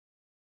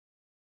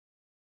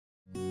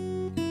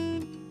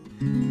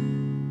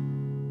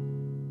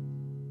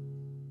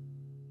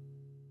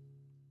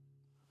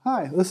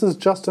Hi, this is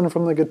Justin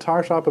from the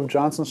guitar shop of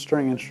Johnson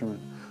String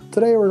Instrument.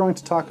 Today we're going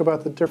to talk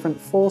about the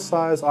different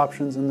full-size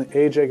options in the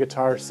AJ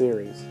Guitar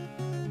series.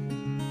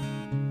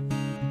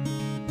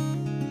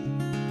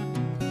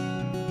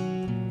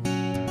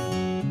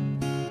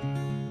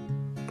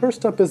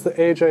 First up is the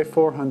AJ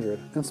 400.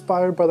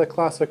 Inspired by the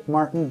classic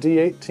Martin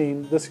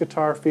D18, this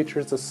guitar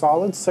features a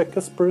solid Sitka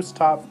spruce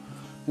top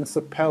and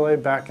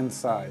sapele back and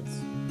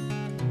sides.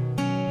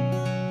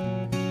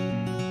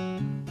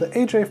 The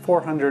AJ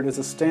 400 is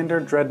a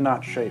standard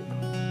dreadnought shape.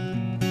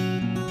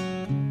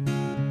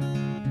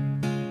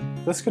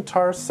 This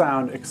guitar's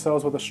sound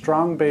excels with a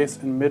strong bass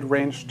and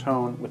mid-range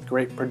tone with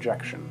great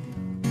projection.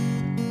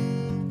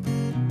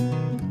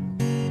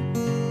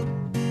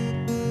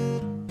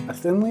 A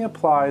thinly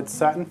applied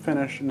satin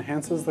finish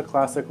enhances the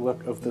classic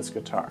look of this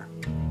guitar.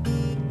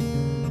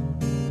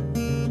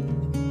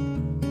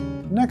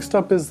 Next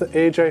up is the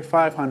AJ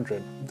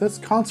 500. This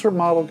concert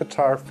model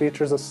guitar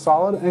features a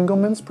solid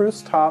Engelmann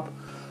spruce top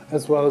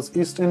as well as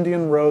East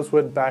Indian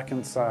rosewood back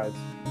and sides.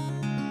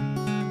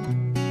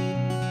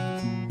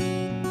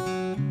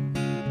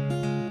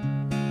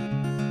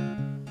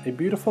 A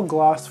beautiful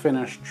gloss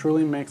finish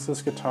truly makes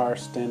this guitar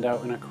stand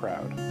out in a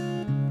crowd.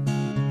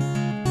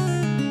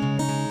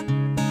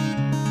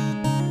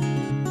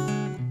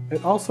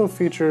 It also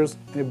features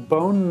a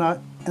bone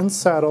nut and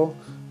saddle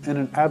and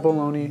an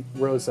abalone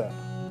rosette.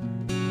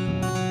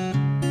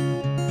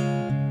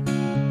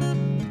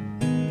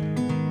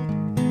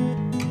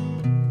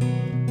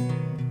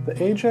 The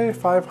AJ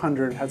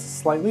 500 has a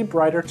slightly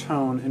brighter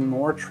tone and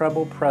more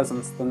treble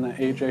presence than the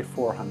AJ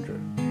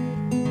 400.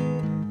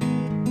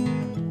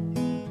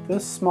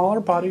 This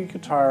smaller body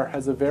guitar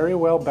has a very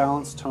well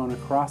balanced tone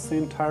across the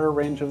entire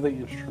range of the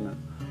instrument,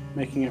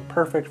 making it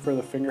perfect for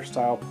the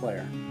fingerstyle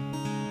player.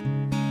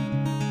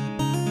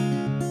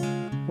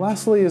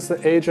 Lastly is the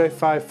AJ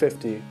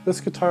 550.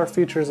 This guitar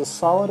features a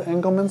solid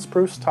Engelmann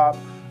spruce top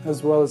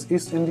as well as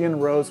East Indian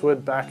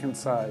rosewood back and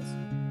sides.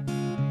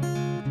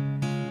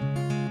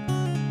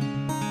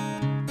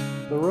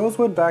 The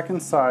rosewood back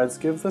and sides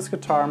give this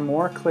guitar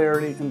more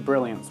clarity and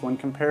brilliance when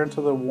compared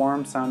to the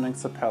warm sounding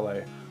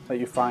sapele that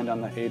you find on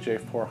the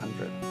AJ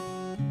 400.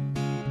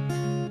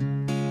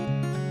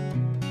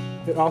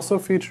 It also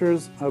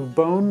features a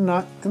bone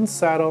nut and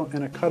saddle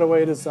and a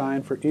cutaway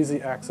design for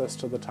easy access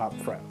to the top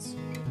frets.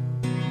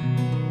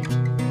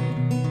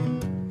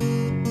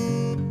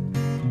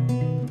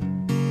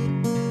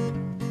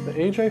 The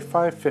AJ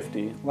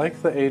 550,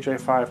 like the AJ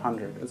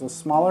 500, is a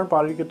smaller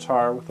body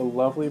guitar with a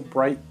lovely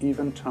bright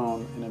even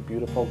tone and a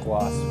beautiful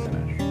gloss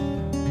finish.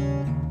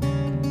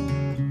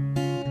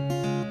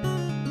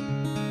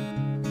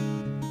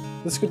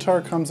 This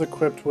guitar comes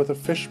equipped with a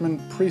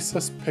Fishman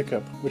Precis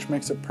pickup, which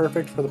makes it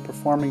perfect for the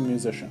performing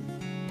musician.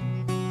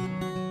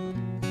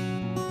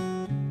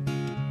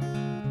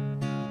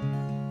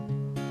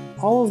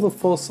 All of the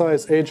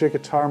full-size AJ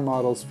guitar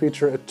models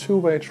feature a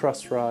two-way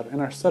truss rod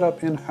and are set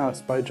up in-house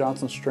by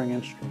Johnson String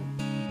Instrument.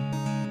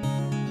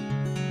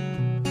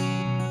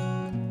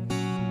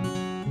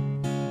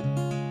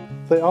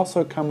 They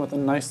also come with a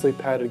nicely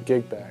padded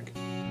gig bag.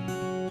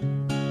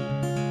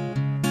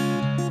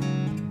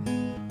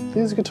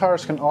 These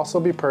guitars can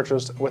also be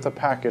purchased with a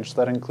package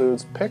that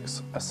includes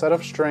picks, a set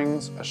of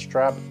strings, a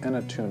strap, and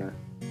a tuner.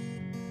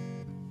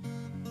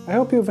 I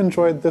hope you've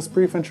enjoyed this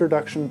brief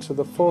introduction to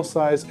the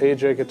full-size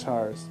AJ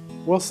guitars.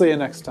 We'll see you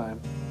next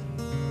time.